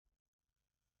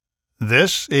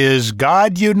This is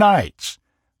God Unites,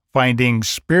 finding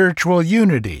spiritual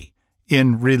unity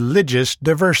in religious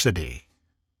diversity.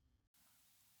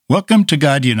 Welcome to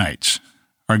God Unites.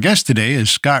 Our guest today is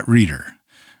Scott Reeder,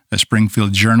 a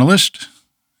Springfield journalist,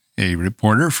 a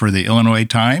reporter for the Illinois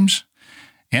Times,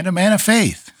 and a man of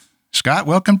faith. Scott,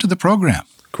 welcome to the program.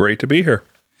 Great to be here.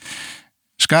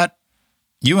 Scott,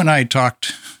 you and I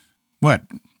talked,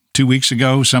 2 weeks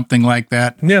ago, something like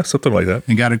that? Yeah, something like that.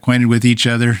 And got acquainted with each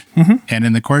other. Mm-hmm. And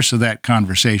in the course of that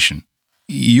conversation,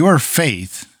 your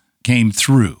faith came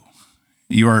through,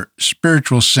 your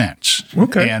spiritual sense.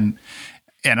 Okay. And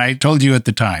I told you at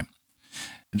the time,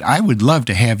 I would love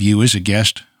to have you as a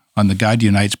guest on the God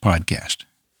Unites podcast.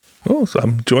 Oh, so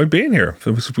I'm enjoying being here.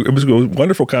 It was a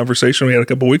wonderful conversation we had a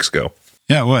couple of weeks ago.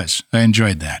 Yeah, it was. I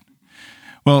enjoyed that.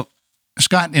 Well,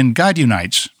 Scott, in God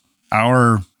Unites,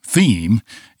 our theme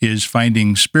is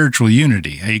finding spiritual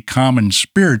unity, a common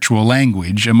spiritual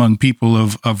language among people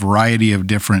of a variety of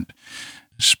different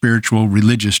spiritual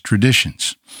religious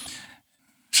traditions.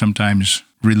 Sometimes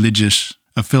religious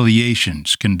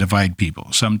affiliations can divide people.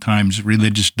 Sometimes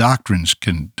religious doctrines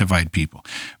can divide people.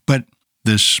 But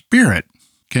the Spirit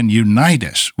can unite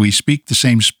us. We speak the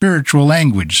same spiritual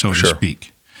language, so to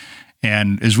speak.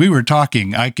 And as we were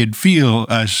talking, I could feel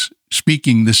us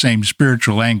speaking the same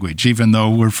spiritual language, even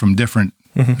though we're from different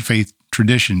faith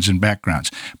traditions and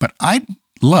backgrounds. But I'd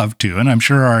love to, and I'm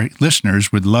sure our listeners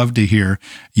would love to hear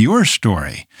your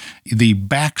story, the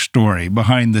backstory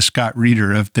behind the Scott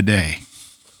Reeder of today.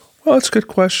 Well, that's a good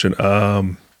question.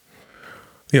 I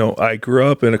grew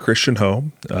up in a Christian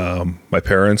home. My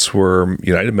parents were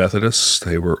United Methodists.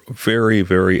 They were very,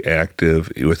 very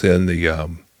active within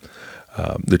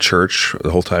the church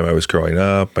the whole time I was growing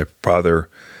up. My father,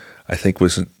 I think,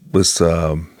 was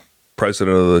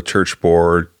president of the church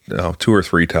board 2 or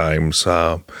 3 times in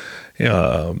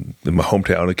my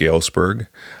hometown of Galesburg.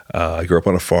 I grew up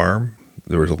on a farm.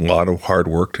 There was a lot of hard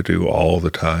work to do all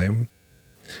the time.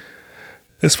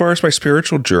 As far as my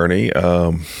spiritual journey,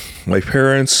 my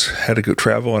parents had to go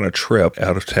travel on a trip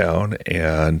out of town,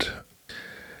 and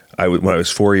when I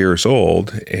was 4 years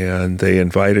old, and they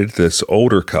invited this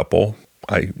older couple.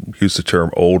 I use the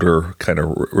term older kind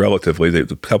of relatively.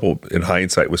 The couple, in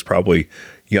hindsight, was probably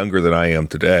younger than I am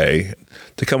today,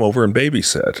 to come over and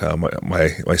babysit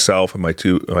myself and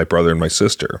my brother and my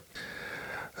sister.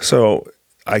 So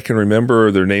I can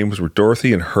remember their names were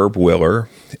Dorothy and Herb Willer,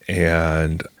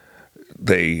 and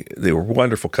they were a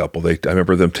wonderful couple. I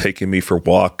remember them taking me for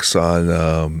walks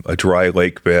on a dry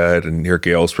lake bed and near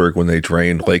Galesburg when they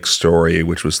drained Lake Story,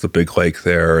 which was the big lake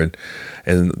there,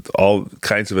 and all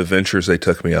kinds of adventures they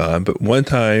took me on. But one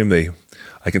time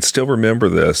I can still remember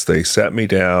this. They sat me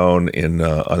down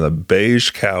on a beige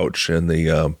couch in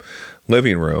the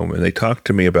living room, and they talked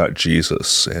to me about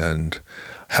Jesus and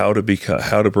how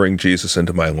to bring Jesus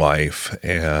into my life.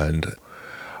 And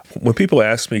when people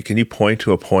ask me, can you point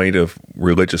to a point of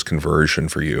religious conversion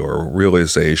for you or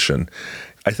realization?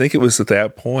 I think it was at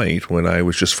that point when I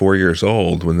was just 4 years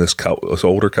old, when this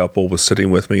older couple was sitting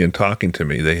with me and talking to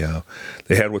me. They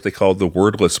had what they called the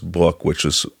wordless book, which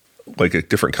was like a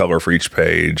different color for each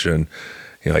page. And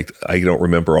I don't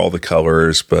remember all the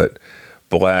colors, but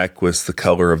black was the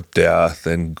color of death,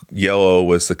 and yellow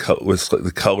was the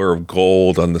color of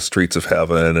gold on the streets of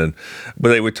heaven. But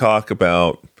they would talk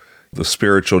about the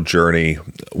spiritual journey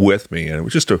with me, and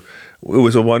it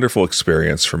was a wonderful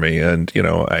experience for me. And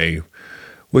I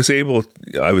was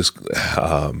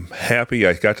happy.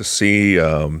 I got to see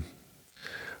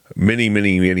many,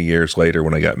 many, many years later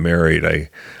when I got married.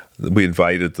 We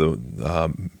invited the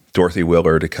Dorothy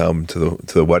Willer to come to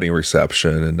the wedding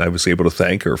reception, and I was able to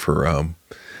thank her for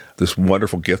this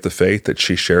wonderful gift of faith that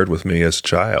she shared with me as a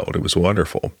child. It was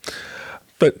wonderful.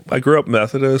 But I grew up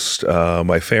Methodist.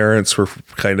 My parents were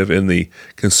kind of in the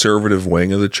conservative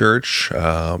wing of the church.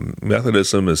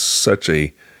 Methodism is such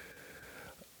a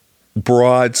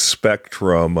broad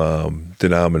spectrum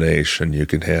denomination. You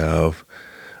can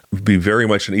be very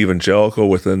much an evangelical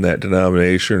within that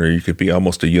denomination, or you could be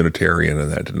almost a Unitarian in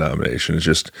that denomination.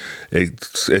 It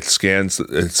spans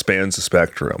the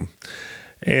spectrum.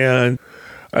 And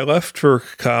I left for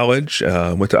college,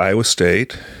 went to Iowa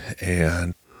State,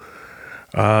 and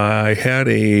I had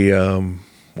a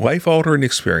life-altering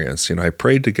experience. I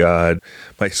prayed to God.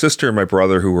 My sister and my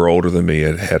brother, who were older than me,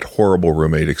 had horrible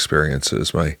roommate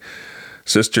experiences. My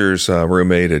sister's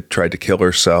roommate had tried to kill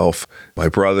herself. My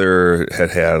brother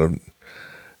had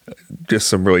just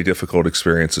some really difficult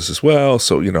experiences as well.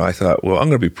 So, I thought, well, I'm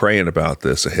going to be praying about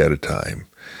this ahead of time.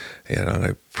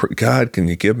 And God, can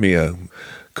you give me a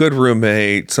good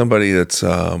roommate, somebody that's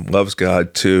loves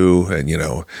God too, and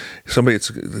somebody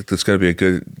that's going to be a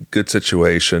good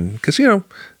situation. Because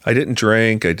I didn't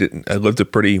drink, I lived a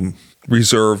pretty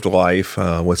reserved life.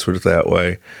 Let's put it that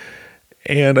way.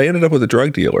 And I ended up with a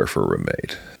drug dealer for a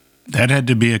roommate. That had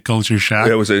to be a culture shock.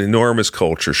 It was an enormous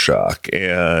culture shock,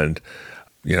 and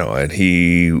and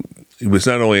he was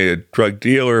not only a drug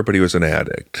dealer, but he was an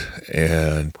addict.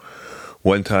 And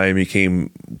one time he came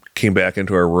back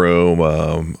into our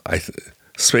room. I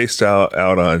spaced out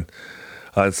on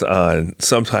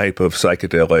some type of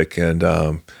psychedelic,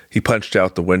 and he punched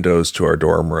out the windows to our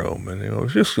dorm room. And it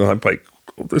was just, I'm like,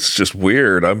 this is just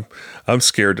weird. I'm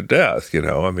scared to death.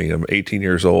 I mean, I'm 18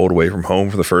 years old, away from home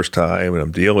for the first time, and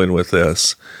I'm dealing with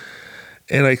this.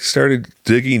 And I started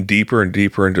digging deeper and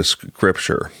deeper into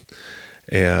scripture.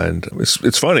 And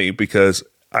it's funny because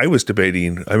I was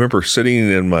debating. I remember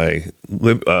sitting in my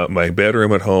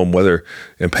bedroom at home,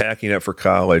 and packing up for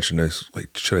college, and I was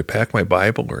like, should I pack my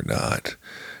Bible or not?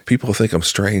 People think I'm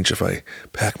strange if I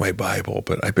pack my Bible,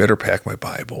 but I better pack my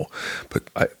Bible. But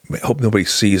I hope nobody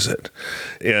sees it.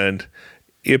 And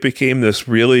it became this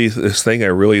thing I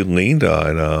really leaned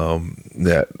on.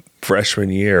 That freshman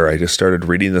year, I just started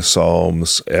reading the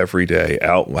Psalms every day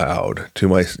out loud to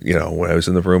when I was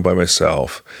in the room by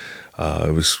myself.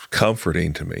 It was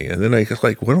comforting to me. And then I was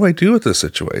like, what do I do with this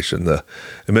situation? The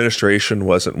administration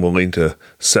wasn't willing to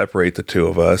separate the two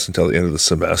of us until the end of the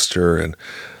semester. And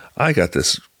I got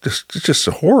this just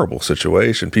a horrible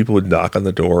situation. People would knock on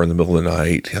the door in the middle of the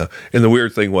night. And the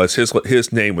weird thing was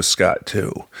his name was Scott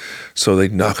too. So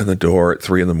they'd knock on the door at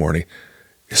 3 a.m.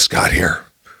 Is Scott here?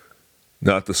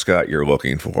 Not the Scott you're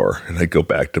looking for. And I'd go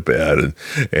back to bed,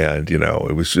 and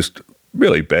it was just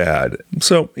really bad.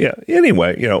 So yeah,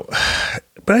 anyway,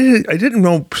 but I didn't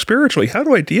know spiritually, how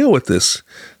do I deal with this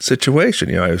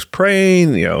situation? I was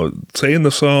praying, saying the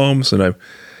Psalms, and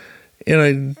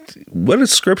what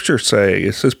does scripture say?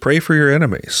 It says, pray for your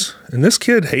enemies. And this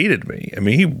kid hated me. I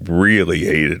mean, he really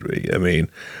hated me. I mean,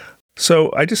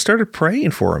 so I just started praying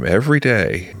for him every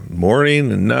day,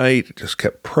 morning and night, just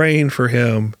kept praying for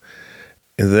him.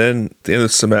 And then at the end of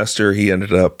the semester, he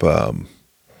ended up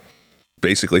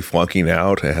basically flunking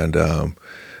out and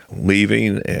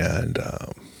leaving. And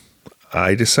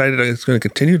I decided I was going to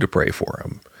continue to pray for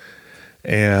him.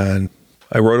 And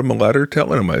I wrote him a letter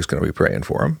telling him I was going to be praying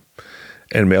for him,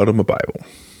 and mailed him a Bible.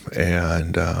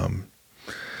 And,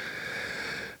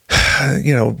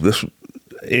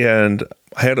 and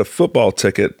I had a football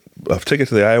ticket to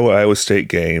the Iowa State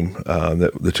game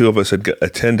that the two of us had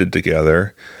attended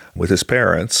together with his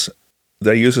parents,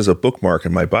 that I used as a bookmark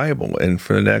in my Bible. And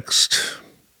for the next,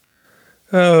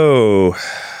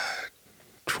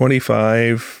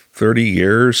 25, 30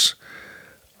 years,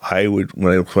 I would,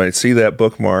 when I'd see that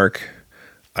bookmark,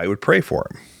 I would pray for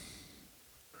him.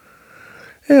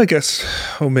 And I guess,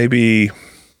 maybe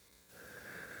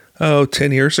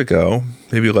 10 years ago,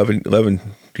 maybe 11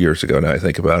 years ago now I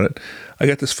think about it, I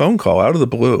got this phone call out of the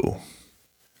blue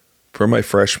from my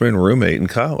freshman roommate in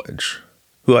college,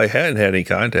 who I hadn't had any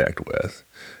contact with.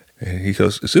 And he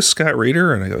goes, is this Scott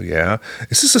Reeder? And I go, yeah.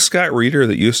 Is this the Scott Reeder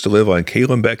that used to live on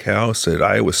Kalenbeck House at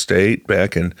Iowa State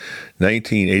back in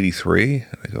 1983?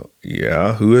 And I go,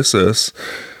 yeah, who is this?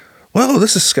 Well,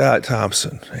 this is Scott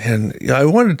Thompson. And I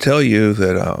wanted to tell you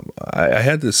that I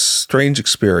had this strange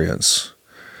experience.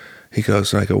 He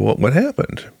goes, and I go, well, what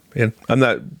happened? And I'm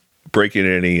not breaking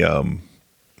any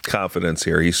confidence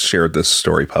here. He's shared this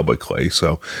story publicly.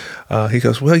 So he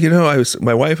goes, well,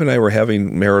 my wife and I were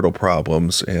having marital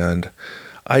problems, and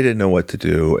I didn't know what to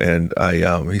do. And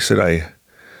he said, I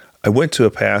went to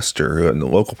a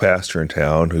local pastor in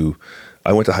town who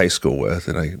I went to high school with,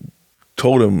 and I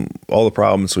told him all the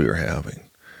problems we were having.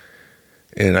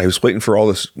 And I was waiting for all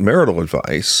this marital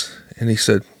advice. And he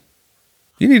said,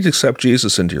 you need to accept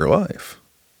Jesus into your life.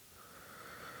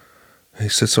 He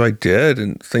said, so I did,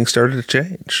 and things started to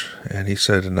change. And he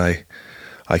said, and I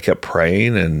kept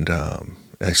praying, and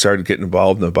I started getting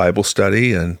involved in the Bible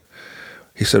study. And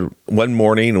he said, one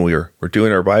morning we're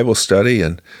doing our Bible study,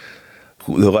 and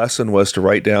the lesson was to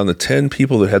write down the 10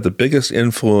 people that had the biggest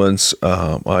influence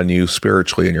on you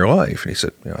spiritually in your life. And he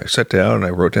said, I sat down and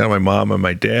I wrote down my mom and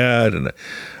my dad, and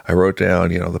I wrote down,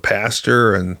 the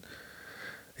pastor. And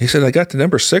he said, I got to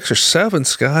number 6 or 7,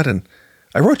 Scott, and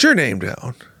I wrote your name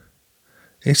down.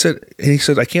 He said,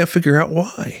 I can't figure out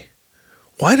why.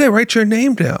 Why did I write your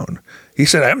name down? He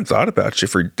said, I haven't thought about you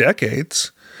for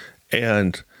decades.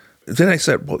 And then I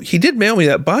said, well, he did mail me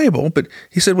that Bible, but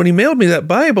he said, when he mailed me that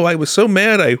Bible, I was so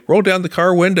mad, I rolled down the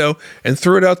car window and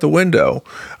threw it out the window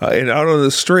and out on the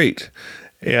street.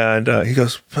 And he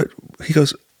goes,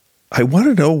 I want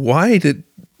to know, why did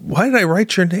why did I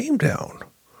write your name down?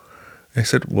 I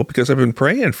said, well, because I've been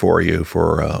praying for you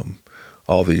for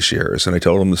all these years. And I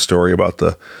told him the story about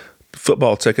the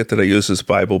football ticket that I used as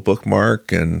Bible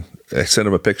bookmark, and I sent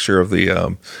him a picture of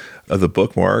the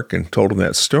bookmark and told him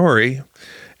that story.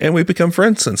 And we've become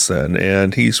friends since then.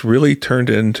 And he's really turned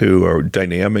into a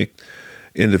dynamic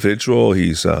individual.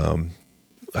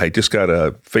 I just got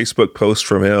a Facebook post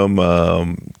from him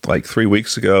like 3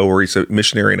 weeks ago where he's a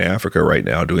missionary in Africa right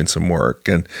now doing some work.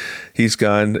 And he's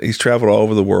traveled all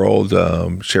over the world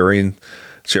sharing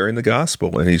the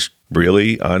gospel, and he's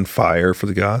really on fire for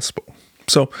the gospel.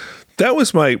 So that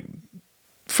was my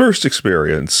first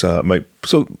experience, my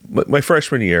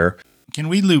freshman year. Can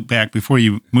we loop back before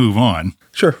you move on?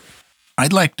 Sure.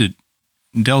 I'd like to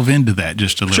delve into that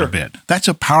just a little bit. That's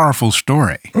a powerful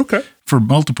story. Okay. For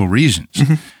multiple reasons.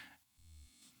 Mm-hmm.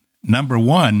 Number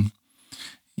one,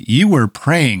 you were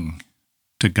praying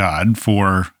to God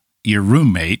for your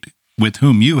roommate with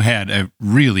whom you had a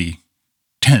really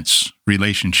tense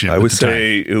relationship. I would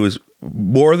say it was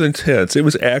more than tense. It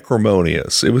was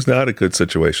acrimonious. It was not a good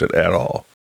situation at all.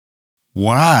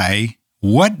 Why?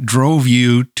 What drove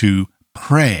you to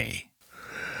pray?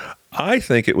 I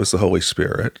think it was the Holy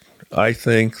Spirit. I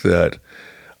think that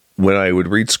when I would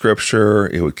read scripture,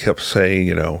 it would kept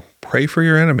saying, pray for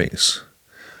your enemies,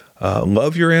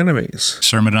 love your enemies.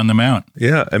 Sermon on the Mount.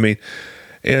 Yeah. I mean,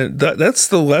 and that's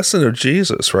the lesson of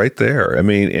Jesus right there. I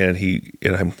mean,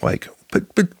 and I'm like,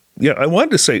 but I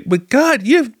wanted to say, but God,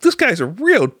 this guy's a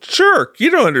real jerk. You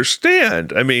don't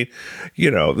understand. I mean,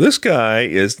 this guy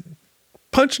is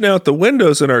punching out the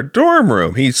windows in our dorm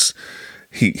room. He's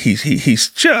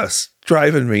just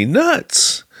driving me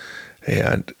nuts.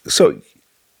 And so,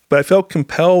 but I felt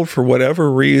compelled for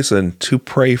whatever reason to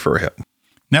pray for him.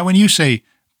 Now, when you say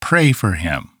pray for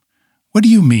him, what do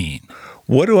you mean?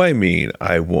 What do I mean?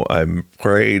 I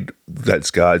prayed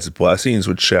that God's blessings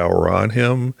would shower on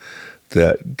him,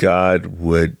 that God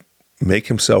would make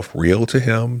himself real to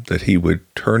him, that he would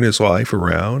turn his life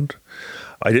around.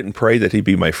 I didn't pray that he'd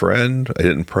be my friend. I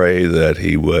didn't pray that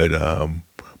he would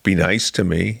be nice to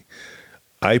me.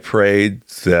 I prayed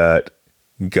that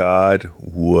God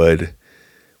would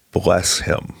bless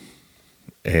him.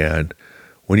 And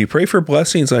when you pray for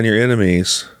blessings on your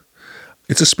enemies,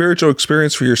 it's a spiritual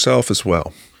experience for yourself as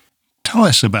well. Tell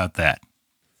us about that.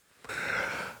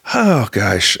 Oh,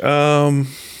 gosh.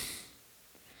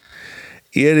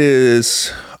 It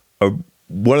is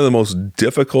one of the most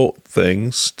difficult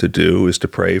things to do is to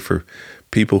pray for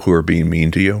people who are being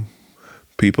mean to you,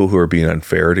 people who are being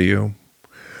unfair to you.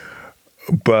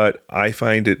 But I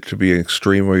find it to be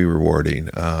extremely rewarding.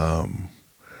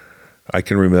 I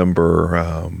can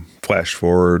remember, flash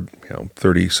forward,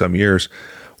 30 some years,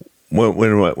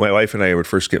 when my wife and I would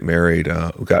first got married,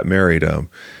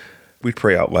 we'd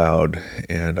pray out loud,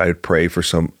 and I'd pray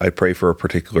for a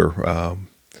particular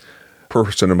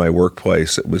person in my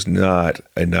workplace that was not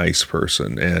a nice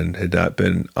person and had not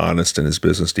been honest in his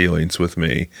business dealings with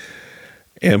me.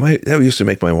 And that used to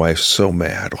make my wife so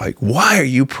mad. Like, why are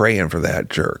you praying for that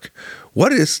jerk?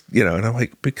 What is, and I'm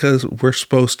like, because we're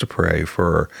supposed to pray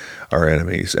for our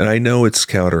enemies. And I know it's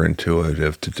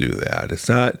counterintuitive to do that. It's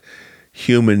not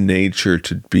human nature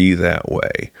to be that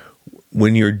way.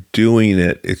 When you're doing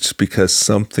it, it's because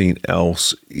something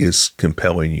else is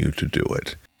compelling you to do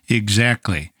it.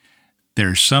 Exactly.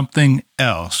 There's something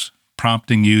else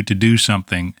prompting you to do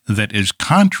something that is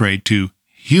contrary to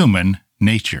human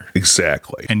nature.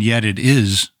 Exactly. And yet it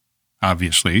is,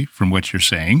 obviously, from what you're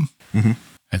saying, mm-hmm.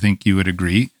 I think you would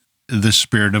agree, the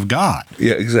Spirit of God.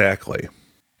 Yeah, exactly.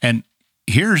 And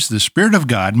here's the Spirit of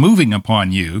God moving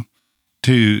upon you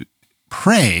to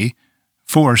pray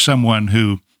for someone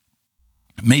who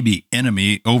maybe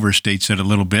enemy overstates it a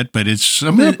little bit, but it's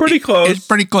pretty close. It's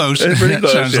pretty close. It's pretty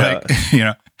close, sounds like,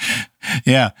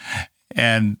 yeah.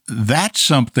 And that's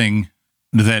something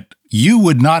that you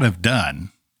would not have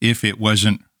done if it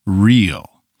wasn't real,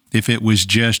 if it was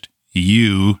just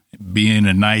you being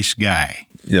a nice guy.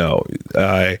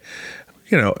 I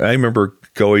remember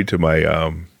going to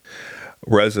my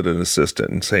resident assistant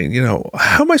and saying,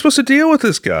 how am I supposed to deal with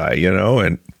this guy?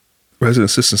 And resident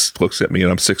assistant looks at me,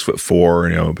 and I'm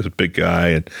 6'4", I was a big guy,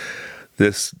 and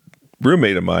this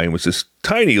roommate of mine was this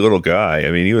tiny little guy.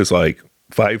 I mean, he was like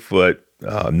 5 foot,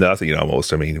 nothing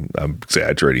almost. I mean, I'm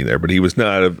exaggerating there, but he was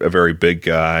not a very big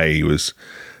guy. He was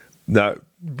not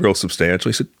real substantial.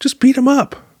 He said, just beat him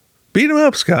up. Beat him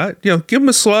up, Scott. Give him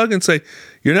a slug and say,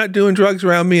 you're not doing drugs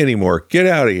around me anymore. Get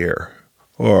out of here.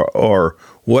 Or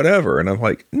whatever. And I'm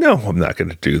like, no, I'm not going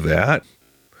to do that.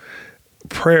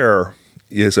 Prayer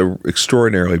is an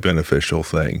extraordinarily beneficial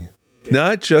thing.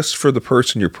 Not just for the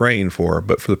person you're praying for,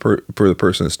 but for the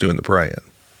person that's doing the praying.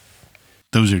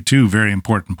 Those are two very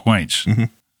important points. Mm-hmm.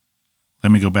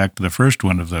 Let me go back to the first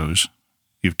one of those.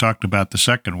 You've talked about the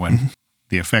second one, Mm-hmm.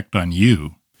 the effect on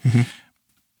you. Mm-hmm.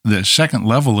 The second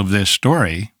level of this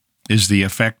story is the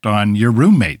effect on your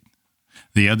roommate,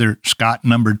 the other Scott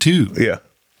number 2. Yeah.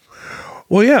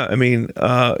 Well, yeah. I mean,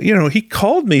 he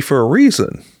called me for a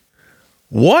reason.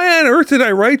 Why on earth did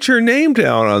I write your name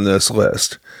down on this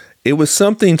list? It was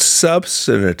something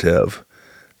substantive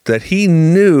that he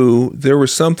knew there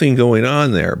was something going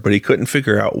on there, but he couldn't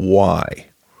figure out why.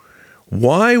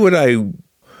 Why would I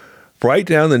write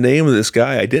down the name of this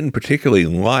guy I didn't particularly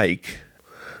like,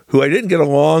 who I didn't get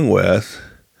along with?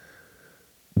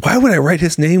 Why would I write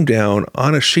his name down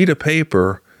on a sheet of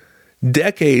paper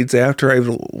decades after I've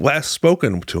last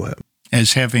spoken to him?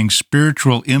 As having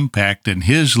spiritual impact in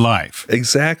his life.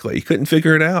 Exactly. He couldn't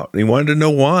figure it out. He wanted to know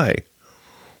why.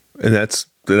 And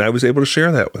then I was able to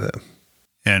share that with him.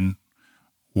 And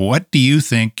what do you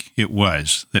think it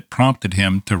was that prompted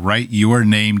him to write your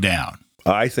name down?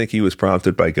 I think he was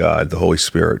prompted by God. The Holy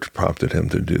Spirit prompted him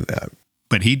to do that.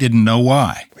 But he didn't know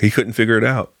why. He couldn't figure it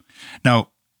out. Now,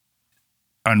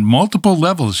 on multiple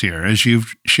levels here, as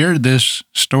you've shared this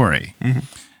story,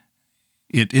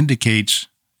 it indicates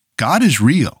God is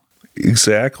real.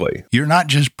 Exactly. You're not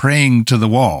just praying to the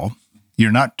wall.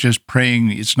 You're not just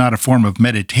praying. It's not a form of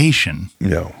meditation,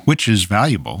 No. which is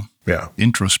valuable. Yeah.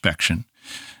 Introspection.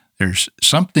 There's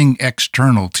something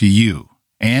external to you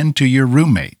and to your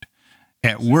roommate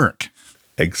at work.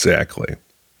 Exactly.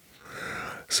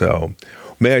 So,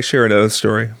 may I share another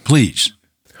story? Please.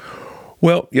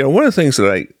 Well, one of the things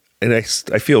that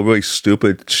I feel really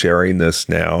stupid sharing this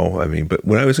now. I mean, but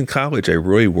when I was in college, I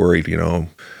really worried,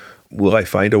 will I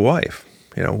find a wife?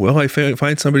 Will I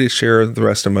find somebody to share the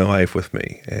rest of my life with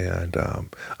me? And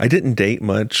I didn't date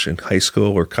much in high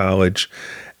school or college.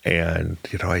 And,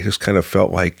 I just kind of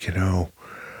felt like,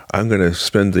 I'm going to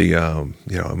spend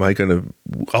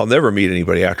I'll never meet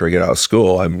anybody after I get out of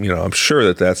school. I'm sure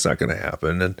that that's not going to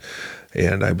happen.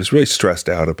 And I was really stressed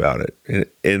out about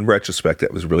it. In retrospect,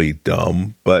 that was really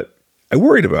dumb, but I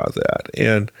worried about that.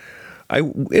 And I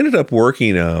ended up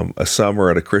working a summer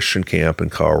at a Christian camp in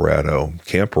Colorado,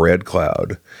 Camp Red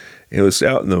Cloud. It was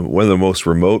out in one of the most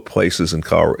remote places in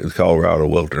Colorado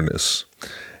wilderness.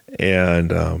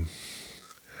 And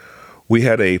we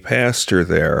had a pastor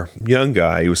there, young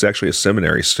guy. He was actually a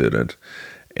seminary student.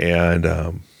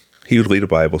 And he would lead a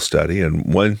Bible study.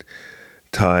 And one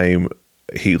time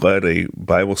he led a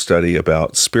Bible study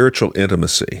about spiritual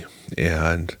intimacy.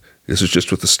 And this is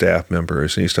just with the staff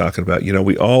members. And he's talking about,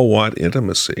 we all want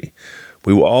intimacy.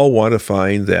 We all want to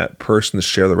find that person to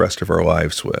share the rest of our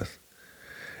lives with.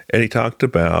 And he talked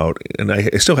about, and I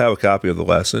still have a copy of the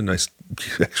lesson. I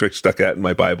actually stuck that in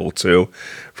my Bible too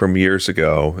from years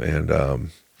ago.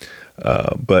 And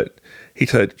but he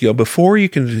said, before you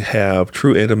can have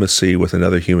true intimacy with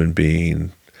another human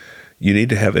being, you need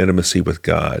to have intimacy with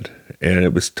God. And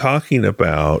it was talking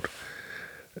about,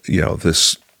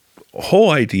 this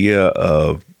whole idea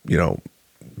of,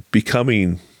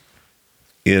 becoming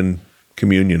in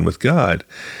communion with God.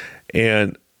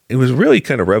 And it was really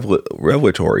kind of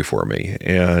revelatory for me.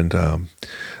 And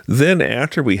then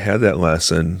after we had that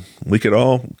lesson, we could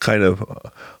all kind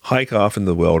of hike off in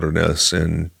the wilderness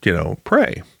and,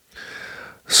 pray.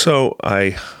 So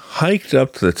I hiked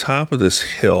up to the top of this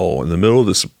hill in the middle of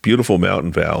this beautiful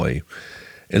mountain valley,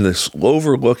 and this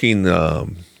overlooking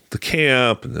the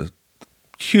camp and the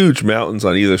huge mountains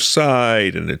on either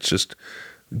side, and it's just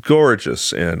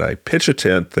gorgeous. And I pitch a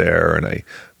tent there, and I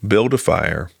build a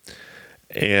fire,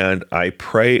 and I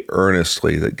pray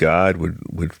earnestly that God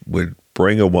would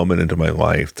bring a woman into my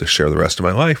life to share the rest of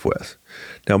my life with.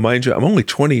 Now, mind you, I'm only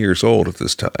 20 years old at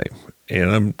this time, and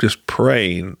I'm just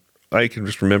praying. I can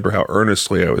just remember how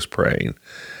earnestly I was praying.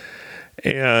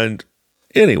 And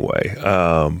anyway,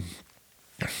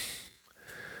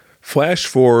 flash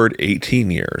forward 18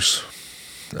 years.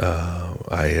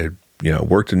 I had,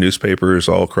 worked in newspapers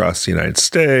all across the United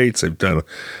States. I'd gone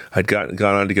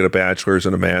on to get a bachelor's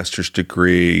and a master's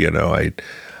degree. I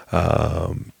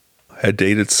had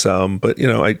dated some, but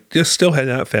I just still had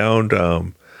not found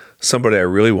somebody I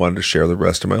really wanted to share the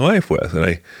rest of my life with. And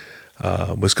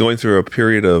I was going through a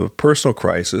period of personal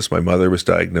crisis. My mother was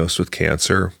diagnosed with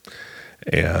cancer,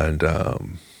 and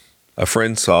a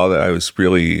friend saw that I was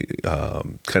really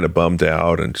kind of bummed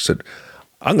out and said,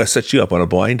 "I'm going to set you up on a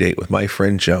blind date with my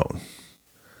friend Joan."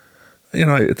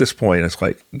 At this point, it's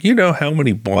like, how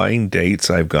many blind dates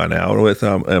I've gone out with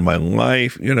in my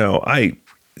life?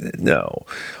 No.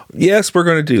 Yes, we're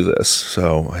going to do this.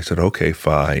 So I said, okay,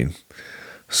 fine.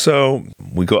 So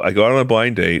I go out on a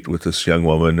blind date with this young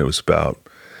woman. It was about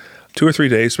 2 or 3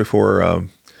 days before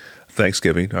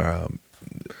Thanksgiving. I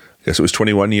guess it was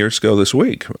 21 years ago this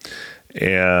week.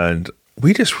 And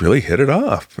we just really hit it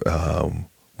off.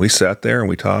 We sat there and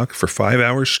we talked for 5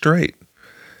 hours straight.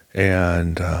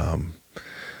 And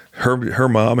her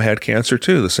mom had cancer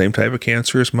too, the same type of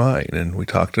cancer as mine. And we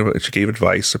talked about, she gave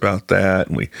advice about that.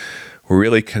 And we were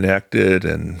really connected.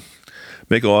 And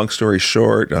make a long story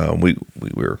short, we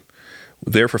were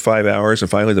there for 5 hours,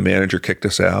 and finally the manager kicked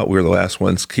us out. We were the last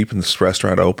ones keeping this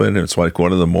restaurant open, and it's like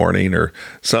 1 a.m. or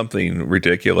something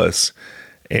ridiculous.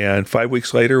 And 5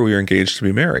 weeks later, we were engaged to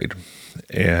be married.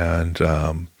 And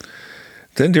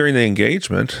then during the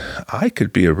engagement, I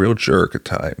could be a real jerk at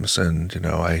times, and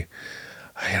I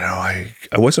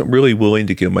wasn't really willing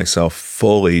to give myself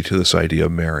fully to this idea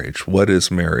of marriage. What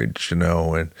is marriage?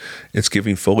 And it's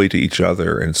giving fully to each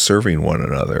other and serving one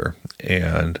another.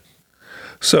 And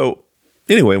so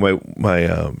anyway,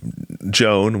 my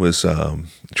Joan was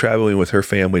traveling with her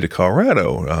family to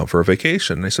Colorado for a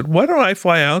vacation. And I said, why don't I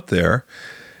fly out there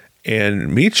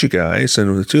and meet you guys,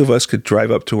 and the two of us could drive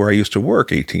up to where I used to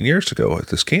work 18 years ago at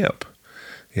this camp.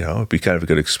 It'd be kind of a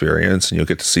good experience, and you'll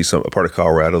get to see a part of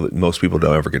Colorado that most people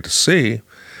don't ever get to see.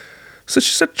 So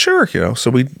she said, sure, So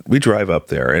we drive up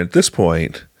there, and at this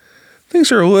point,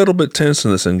 things are a little bit tense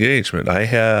in this engagement. I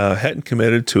hadn't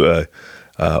committed to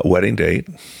a wedding date.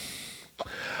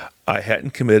 I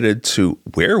hadn't committed to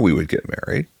where we would get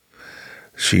married.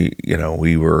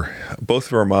 Both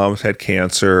of our moms had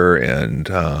cancer, and,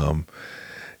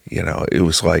 it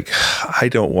was like, I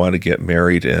don't want to get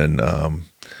married in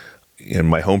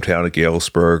my hometown of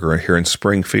Galesburg or here in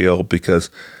Springfield, because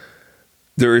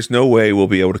there is no way we'll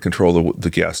be able to control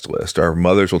the guest list. Our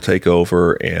mothers will take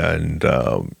over, and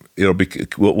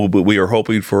we are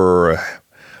hoping for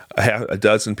a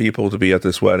dozen people to be at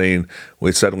this wedding.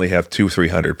 We'd suddenly have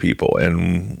 200-300 people,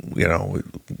 and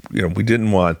we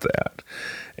didn't want that.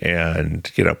 And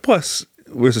plus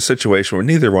it was a situation where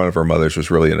neither one of our mothers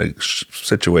was really in a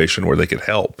situation where they could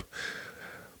help,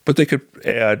 but they could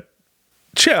add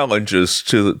challenges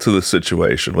to the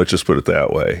situation. Let's just put it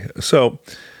that way. So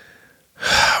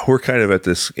we're kind of at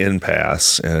this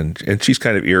impasse, and she's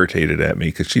kind of irritated at me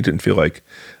because she didn't feel like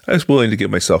I was willing to give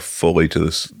myself fully to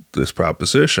this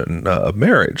proposition of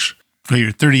marriage. Well,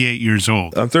 you're 38 years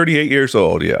old. I'm 38 years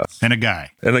old, yeah. And a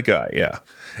guy, yeah.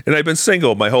 And I've been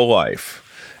single my whole life.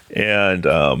 And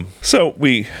so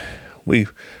we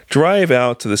drive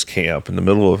out to this camp in the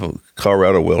middle of a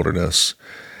Colorado wilderness,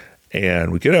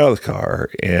 and we get out of the car.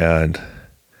 And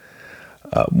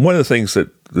one of the things that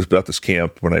was about this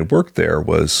camp when I worked there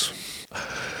was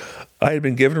I had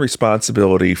been given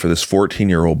responsibility for this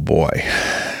 14-year-old boy.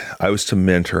 I was to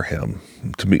mentor him,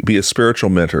 to be a spiritual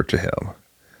mentor to him.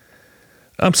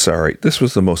 I'm sorry, this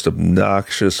was the most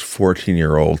obnoxious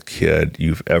 14-year-old kid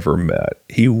you've ever met.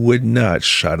 He would not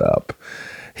shut up.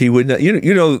 He would not, you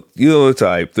know the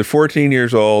type. They're 14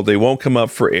 years old. They won't come up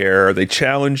for air. They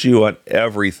challenge you on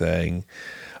everything.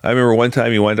 I remember one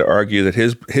time he wanted to argue that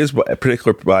his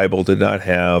particular Bible did not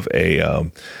have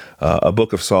a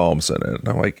book of Psalms in it. And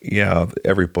I'm like, yeah,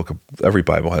 every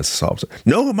Bible has Psalms.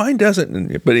 No, mine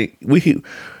doesn't. But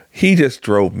he just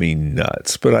drove me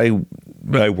nuts. But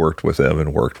I worked with him.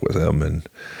 And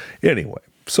anyway,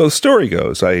 so the story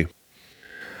goes,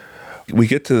 we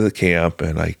get to the camp,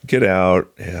 and I get out,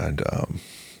 and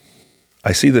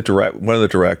I see one of the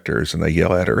directors, and I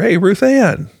yell at her, "Hey, Ruth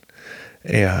Ann!"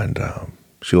 And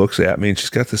she looks at me, and she's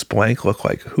got this blank look,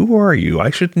 like, "Who are you? I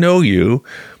should know you,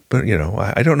 but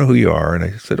I don't know who you are." And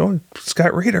I said, "Oh,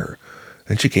 Scott Reeder."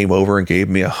 And she came over and gave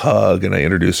me a hug, and I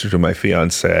introduced her to my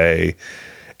fiance.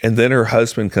 And then her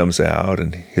husband comes out,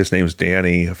 and his name's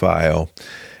Danny File,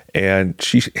 and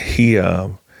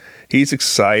he's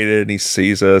excited, and he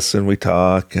sees us, and we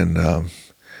talk, and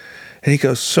he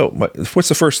goes, "So, what's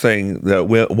the first thing that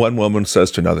one woman says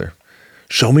to another?"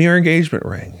 "Show me your engagement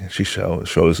ring." And she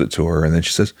shows it to her, and then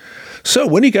she says, "So,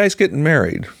 when are you guys getting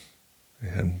married?"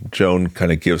 And Joan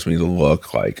kind of gives me the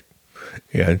look, like,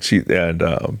 and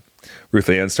Ruth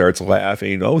Ann starts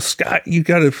laughing. "Oh, Scott, you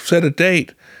got to set a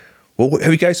date." "Well,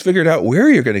 have you guys figured out where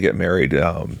you're going to get married?"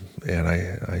 And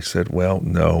I said, "Well,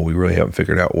 no, we really haven't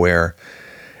figured out where."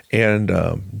 And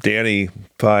Danny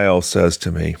File says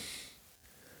to me,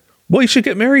 "Well, you should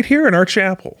get married here in our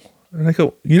chapel." And I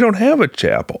go, "You don't have a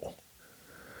chapel."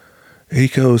 He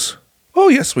goes, "Oh,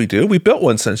 yes, we do. We built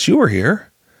one since you were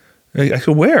here." And I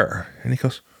go, "Where?" And he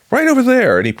goes, "Right over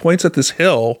there." And he points at this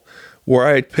hill where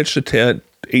I had pitched a tent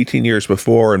 18 years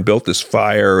before and built this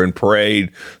fire and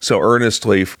prayed so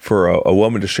earnestly for a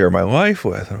woman to share my life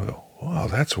with. And I go, "Wow,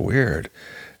 that's weird."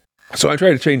 So I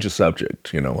tried to change the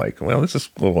subject, like, well, this is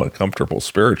a little uncomfortable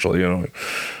spiritually,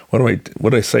 what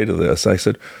do I say to this? I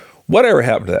said, whatever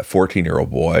happened to that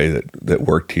 14-year-old boy that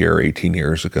worked here 18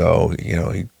 years ago?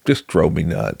 He just drove me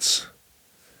nuts.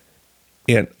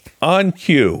 And on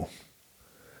cue,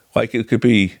 like it could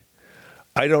be,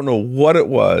 I don't know what it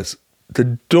was,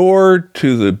 the door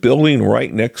to the building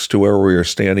right next to where we were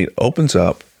standing opens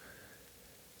up,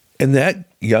 and that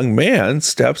young man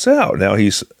steps out. Now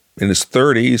he's in his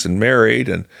 30s and married,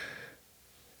 and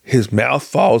his mouth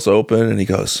falls open, and he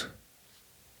goes,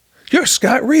 "You're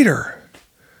Scott Reeder."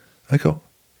 I go,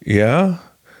 "Yeah."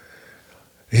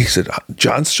 He said,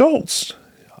 "John Schultz."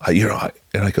 And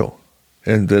I go,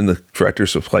 and then the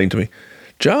directors explained to me,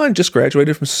 "John just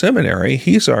graduated from seminary.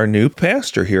 He's our new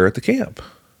pastor here at the camp."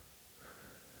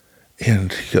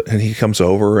 And he comes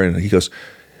over and he goes,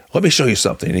 "Let me show you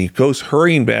something." And he goes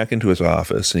hurrying back into his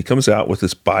office, and he comes out with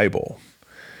this Bible.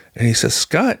 And he says,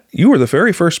 "Scott, you were the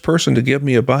very first person to give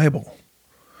me a Bible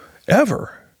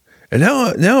ever. And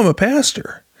now I'm a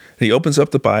pastor." And he opens up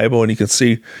the Bible, and you can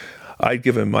see, I'd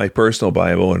give him my personal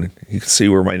Bible, and you can see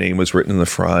where my name was written in the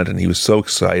front. And he was so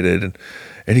excited.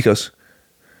 And he goes,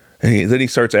 then he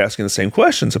starts asking the same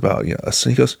questions about us.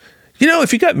 And he goes,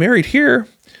 "If you got married here,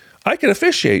 I could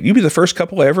officiate. You'd be the first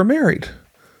couple I ever married."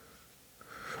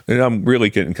 And I'm really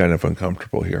getting kind of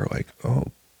uncomfortable here. Like, oh,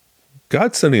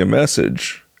 God's sending a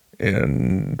message.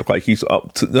 And like he's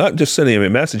not just sending him a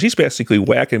message, he's basically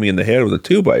whacking me in the head with a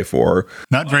 2x4.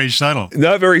 Not very subtle.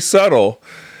 Not very subtle.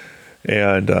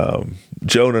 And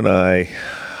Joan and I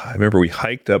remember we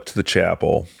hiked up to the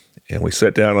chapel, and we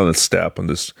sat down on the step in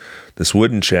this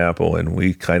wooden chapel, and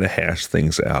we kind of hashed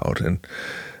things out. And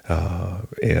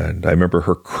I remember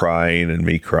her crying and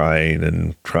me crying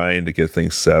and trying to get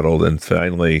things settled. And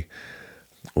finally,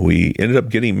 we ended up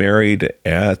getting married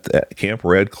at Camp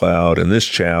Red Cloud in this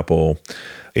chapel,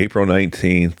 April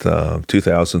 19th,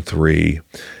 2003.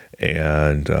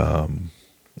 And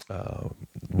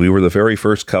we were the very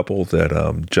first couple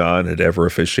that John had ever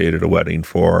officiated a wedding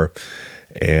for.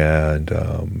 And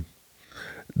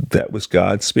that was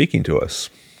God speaking to us.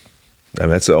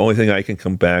 And that's the only thing I can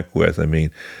come back with. I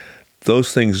mean,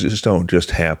 those things just don't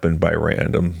just happen by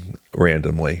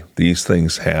randomly. These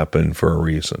things happen for a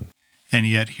reason. And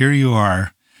yet here you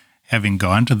are, having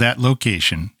gone to that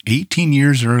location 18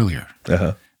 years earlier,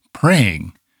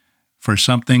 praying for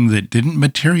something that didn't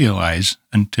materialize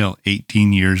until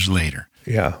 18 years later.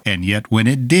 Yeah. And yet when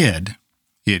it did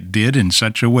in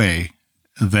such a way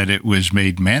that it was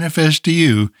made manifest to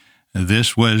you,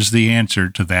 this was the answer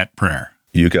to that prayer.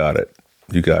 You got it.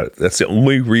 That's the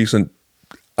only reason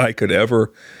I could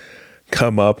ever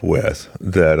come up with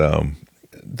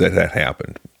that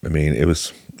happened. I mean, it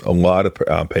was a lot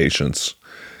of patience,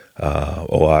 a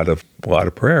lot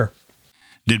of prayer.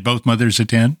 Did both mothers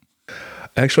attend?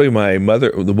 Actually, my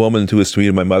mother, the woman who was to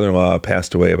be my mother-in-law,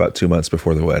 passed away about 2 months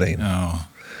before the wedding. Oh,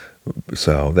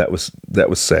 so that was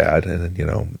sad,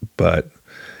 and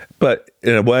but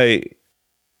in a way,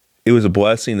 it was a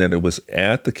blessing that it was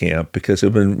at the camp, because it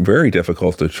would have been very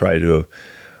difficult to try to have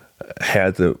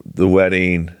had the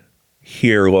wedding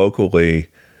here locally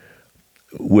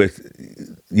with,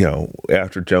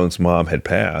 after Joan's mom had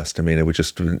passed. I mean, it would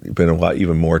just been a lot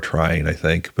even more trying, I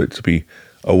think. But to be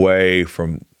away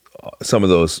from some of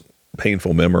those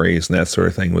painful memories and that sort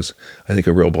of thing was, I think,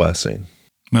 a real blessing.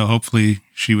 Well, hopefully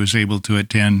she was able to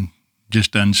attend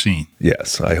just unseen.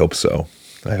 Yes, I hope so.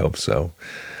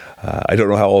 I don't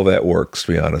know how all that works,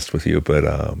 to be honest with you, but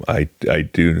I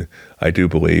do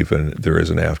believe there is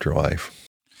an afterlife.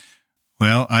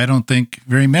 Well, I don't think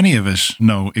very many of us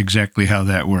know exactly how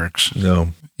that works.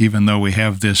 No. Even though we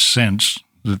have this sense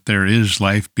that there is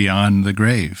life beyond the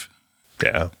grave.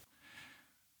 Yeah.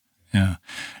 Yeah.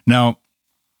 Now,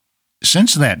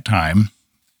 since that time,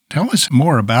 tell us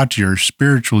more about your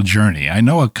spiritual journey. I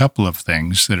know a couple of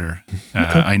things that are,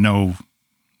 I know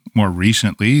more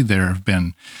recently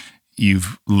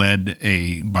you've led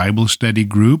a Bible study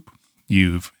group.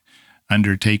 You've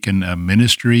undertaken a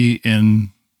ministry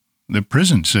in the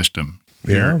prison system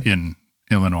here in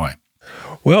Illinois.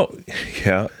 Well,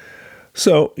 yeah.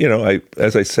 So,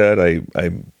 as I said,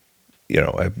 I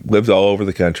lived all over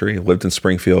the country. I lived in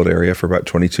Springfield area for about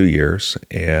 22 years.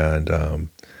 And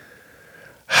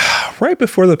right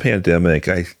before the pandemic,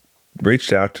 I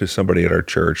reached out to somebody at our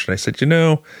church, and I said,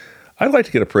 I'd like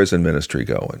to get a prison ministry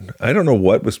going. I don't know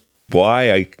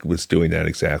why I was doing that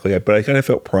exactly, but I kind of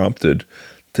felt prompted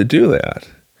to do that.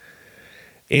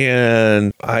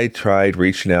 And I tried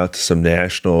reaching out to some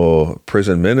national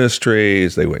prison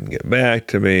ministries. They wouldn't get back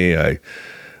to me. I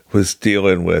was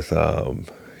dealing with a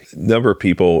number of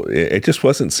people. It just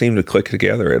wasn't seem to click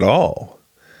together at all.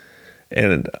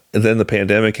 And then the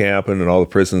pandemic happened and all the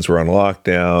prisons were on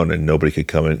lockdown and nobody could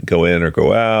go in or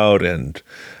go out.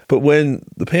 But when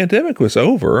the pandemic was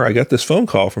over, I got this phone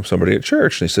call from somebody at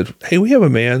church and they said, "Hey, we have a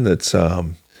man that's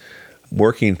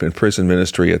working in prison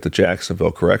ministry at the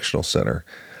Jacksonville Correctional Center.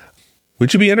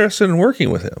 Would you be interested in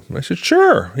working with him?" And I said,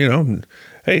 "Sure.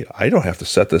 Hey, I don't have to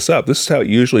set this up. This is how it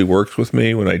usually works with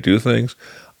me when I do things.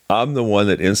 I'm the one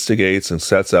that instigates and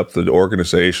sets up the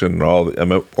organization and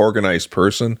I'm an organized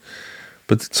person.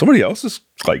 But somebody else is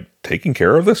like taking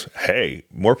care of this. Hey,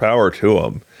 more power to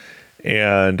them."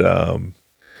 And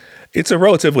it's a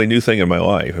relatively new thing in my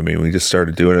life. I mean, we just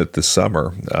started doing it this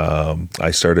summer.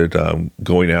 I started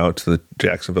going out to the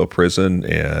Jacksonville prison,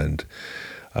 and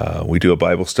we do a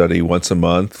Bible study once a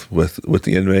month with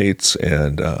the inmates,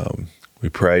 and we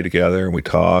pray together, and we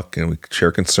talk, and we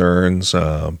share concerns.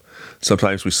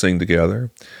 Sometimes we sing together.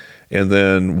 And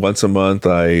then once a month,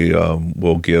 I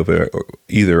will give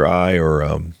either I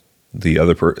or the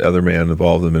other man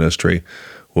involved in the ministry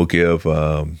will give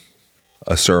a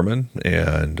sermon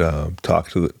and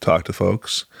talk to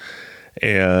folks.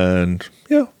 And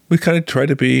we kind of try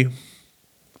to be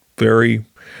very.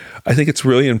 I think it's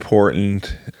really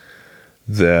important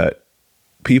that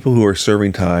people who are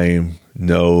serving time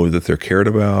know that they're cared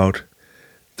about,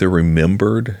 they're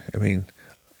remembered. I mean,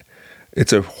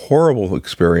 it's a horrible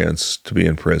experience to be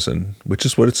in prison, which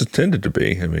is what it's intended to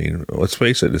be. I mean, let's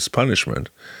face it, it's punishment.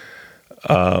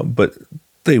 But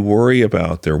they worry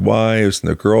about their wives and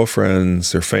their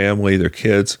girlfriends, their family, their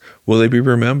kids. Will they be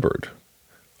remembered?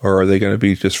 Or are they going to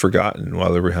be just forgotten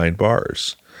while they're behind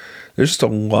bars? There's just a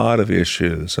lot of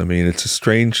issues. I mean, it's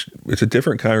a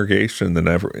different congregation than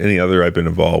any other I've been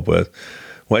involved with.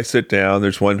 When I sit down,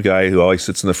 there's one guy who always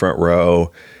sits in the front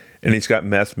row, and he's got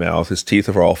meth mouth. His teeth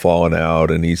are all fallen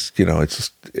out, and he's, it's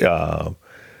just,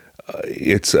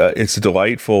 it's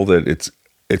delightful that it's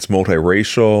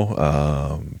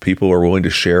multiracial. People are willing to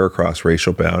share across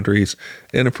racial boundaries.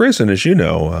 In a prison, as you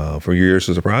know, from your years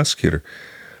as a prosecutor,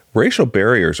 racial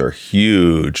barriers are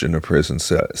huge in a prison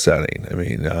setting. I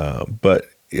mean, but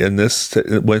in this,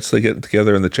 once they get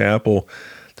together in the chapel,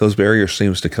 those barriers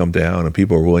seems to come down, and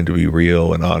people are willing to be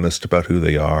real and honest about who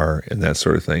they are and that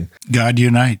sort of thing. God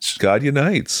unites. God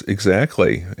unites,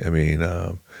 exactly. I mean,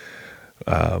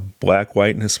 Black,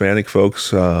 white, and Hispanic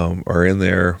folks are in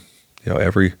there,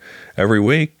 every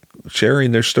week,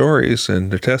 sharing their stories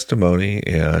and their testimony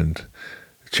and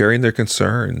sharing their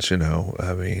concerns.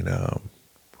 I mean,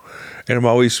 and I'm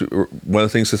always, one of the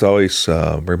things that's always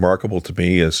remarkable to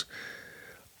me is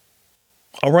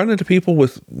I'll run into people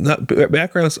with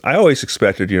backgrounds. I always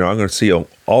expected, I'm going to see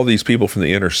all these people from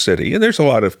the inner city, and there's a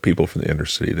lot of people from the inner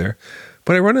city there.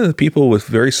 But I run into people with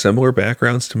very similar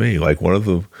backgrounds to me. Like one of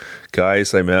the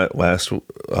guys I met last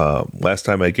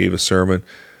time I gave a sermon,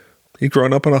 he'd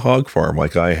grown up on a hog farm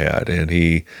like I had, and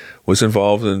he was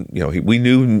involved in, we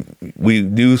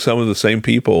knew some of the same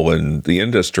people in the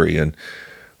industry, and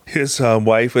his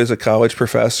wife is a college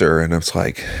professor, and it's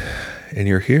like, and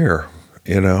you're here.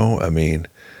 I mean,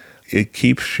 it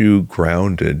keeps you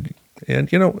grounded.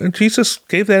 And, and Jesus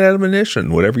gave that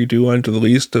admonition. Whatever you do unto the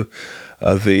least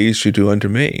of these, you do unto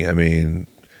me. I mean,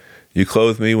 you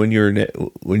clothed me when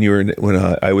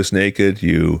I was naked.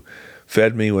 You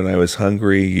fed me when I was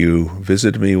hungry. You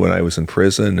visited me when I was in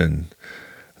prison. And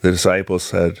the disciples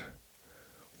said,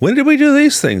 "When did we do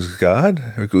these things, God,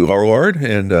 our Lord?"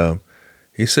 And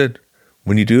he said,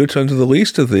 "When you do it unto the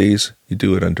least of these, you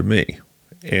do it unto me."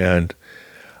 And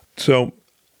so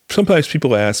sometimes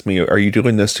people ask me, "Are you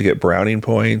doing this to get browning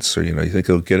points? Or, you think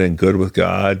you'll get in good with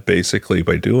God basically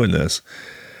by doing this?"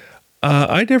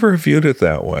 I never viewed it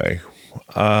that way.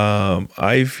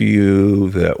 I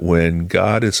view that when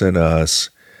God is in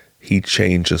us, he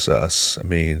changes us. I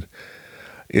mean,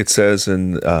 it says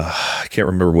in, I can't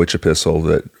remember which epistle,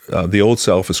 that the old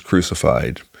self is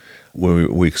crucified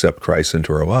when we accept Christ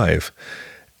into our life.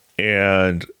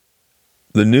 And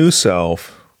the new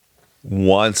self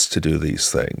wants to do these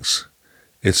things.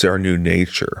 It's our new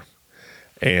nature.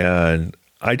 And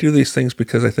I do these things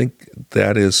because I think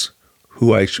that is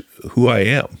who I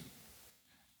am.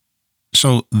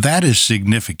 So that is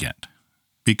significant,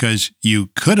 because you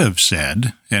could have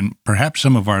said, and perhaps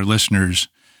some of our listeners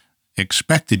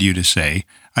expected you to say,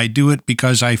 "I do it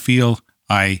because I feel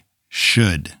I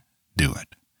should do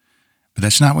it." But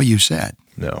that's not what you said.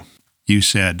 No. You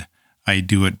said, "I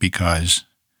do it because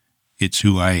it's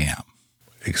who I am."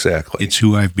 Exactly. It's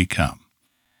who I've become.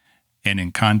 And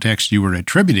in context, you were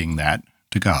attributing that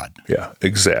to God. Yeah,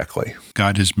 exactly.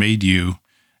 God has made you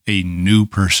a new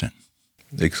person.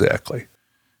 Exactly.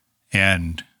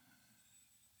 And,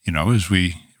 as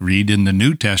we read in the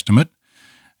New Testament,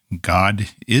 God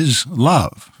is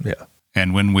love. Yeah.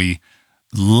 And when we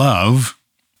love,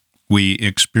 we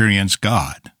experience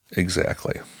God.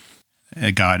 Exactly.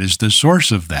 God is the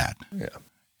source of that. Yeah.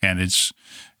 And it's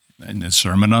in the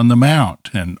Sermon on the Mount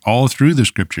and all through the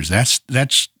scriptures. That's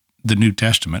the New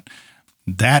Testament.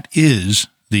 That is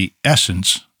the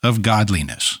essence of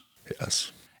godliness.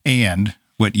 Yes. And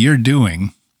what you're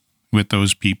doing with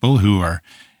those people who are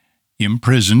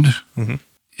imprisoned in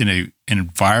an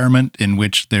environment in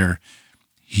which their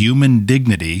human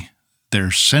dignity,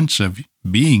 their sense of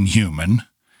being human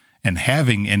and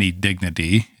having any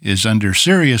dignity is under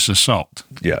serious assault.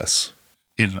 Yes.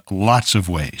 In lots of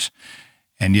ways.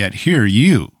 And yet here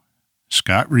you,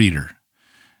 Scott Reeder,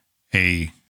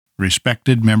 a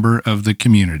respected member of the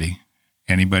community,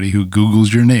 anybody who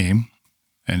Googles your name,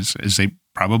 as they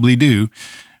probably do,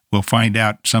 will find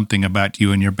out something about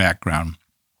you and your background.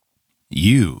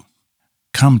 You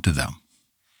come to them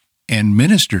and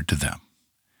minister to them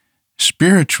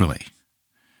spiritually.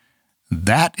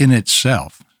 That in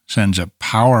itself sends a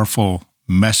powerful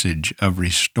message of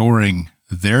restoring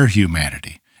their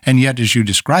humanity. And yet, as you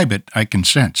describe it, I can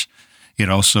sense it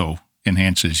also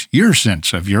enhances your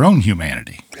sense of your own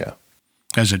humanity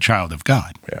as a child of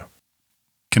God,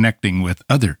 connecting with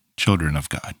other children of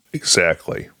God.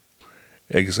 Exactly.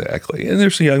 And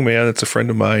there's a young man that's a friend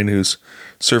of mine who's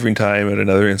serving time at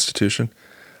another institution.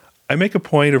 I make a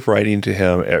point of writing to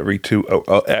him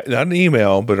not an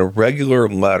email, but a regular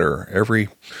letter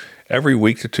every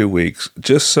week to 2 weeks,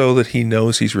 just so that he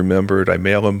knows he's remembered. I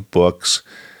mail him books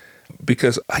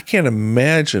because I can't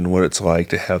imagine what it's like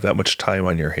to have that much time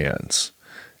on your hands.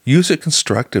 Use it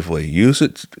constructively. Use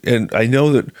it. And I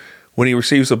know that when he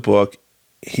receives a book,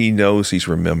 he knows he's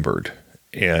remembered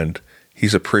and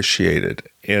he's appreciated.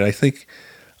 And I think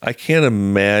I can't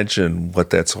imagine what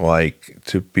that's like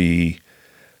to be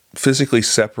physically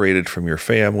separated from your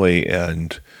family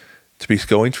and to be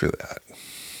going through that.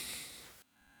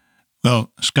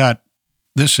 Well, Scott,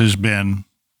 this has been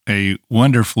a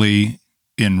wonderfully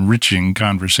enriching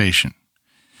conversation.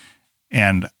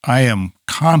 And I am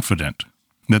confident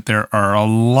that there are a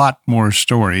lot more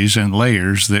stories and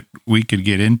layers that we could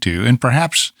get into. And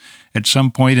perhaps at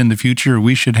some point in the future,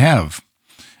 we should have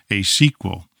a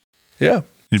sequel. Yeah.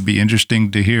 It'd be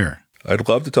interesting to hear. I'd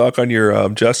love to talk on your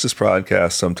justice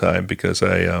podcast sometime because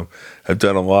I have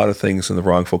done a lot of things in the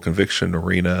wrongful conviction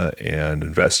arena and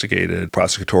investigated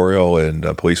prosecutorial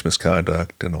and police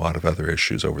misconduct and a lot of other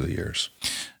issues over the years.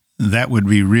 That would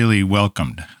be really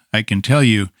welcomed. I can tell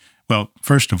you, well,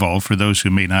 first of all, for those who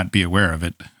may not be aware of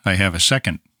it, I have a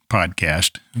second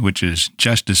podcast, which is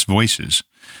Justice Voices,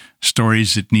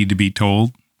 stories that need to be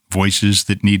told, voices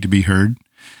that need to be heard.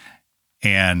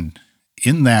 And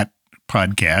in that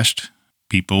podcast,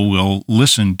 people will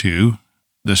listen to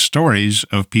the stories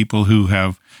of people who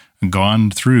have gone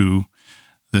through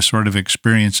the sort of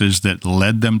experiences that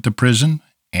led them to prison,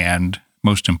 and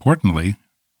most importantly,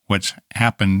 what's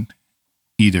happened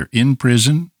either in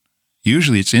prison,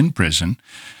 usually it's in prison,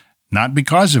 not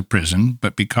because of prison,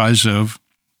 but because of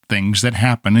things that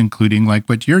happen, including like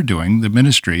what you're doing, the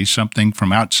ministry, something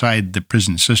from outside the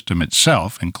prison system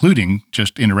itself, including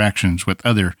just interactions with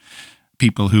other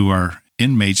people who are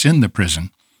inmates in the prison.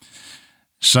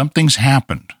 Something's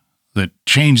happened that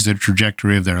changed the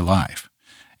trajectory of their life.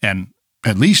 And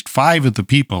at least 5 of the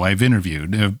people I've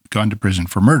interviewed have gone to prison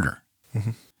for murder.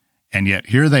 Mm-hmm. And yet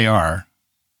here they are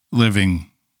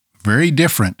living very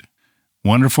different,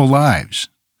 wonderful lives.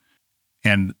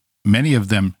 And many of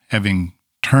them having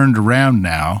turned around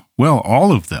now, well,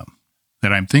 all of them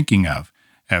that I'm thinking of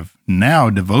have now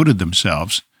devoted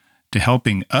themselves to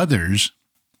helping others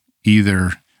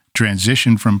either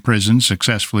transition from prison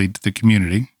successfully to the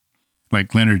community,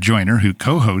 like Leonard Joyner, who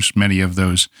co-hosts many of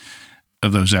those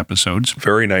episodes.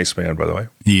 Very nice man, by the way.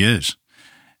 He is.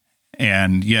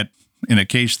 And yet, in a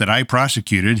case that I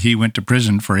prosecuted, he went to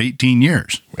prison for 18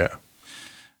 years. Yeah.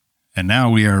 And now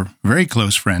we are very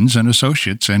close friends and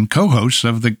associates and co-hosts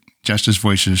of the Justice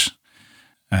Voices,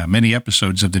 many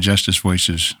episodes of the Justice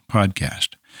Voices podcast.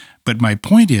 But my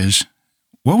point is,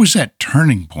 what was that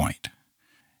turning point?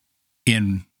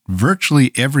 In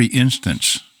virtually every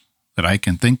instance that I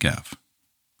can think of,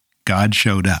 God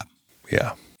showed up.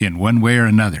 Yeah. In one way or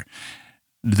another.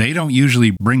 They don't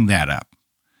usually bring that up.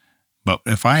 But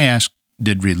if I ask,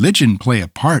 did religion play a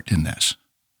part in this?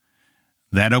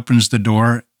 That opens the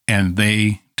door, and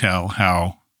they tell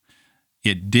how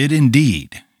it did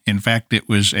indeed. In fact, it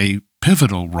was a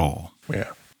pivotal role.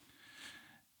 Yeah.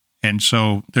 And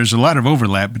so there's a lot of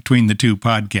overlap between the two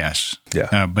podcasts.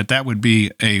 Yeah. But that would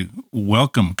be a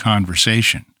welcome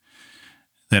conversation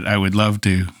that I would love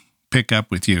to pick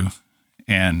up with you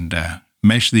and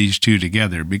mesh these two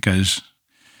together, because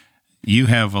you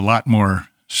have a lot more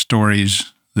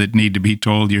stories that need to be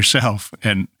told yourself,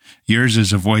 and yours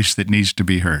is a voice that needs to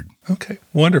be heard. Okay,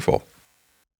 wonderful.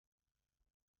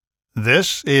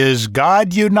 This is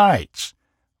God Unites,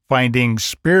 finding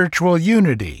spiritual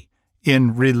unity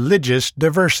in religious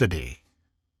diversity.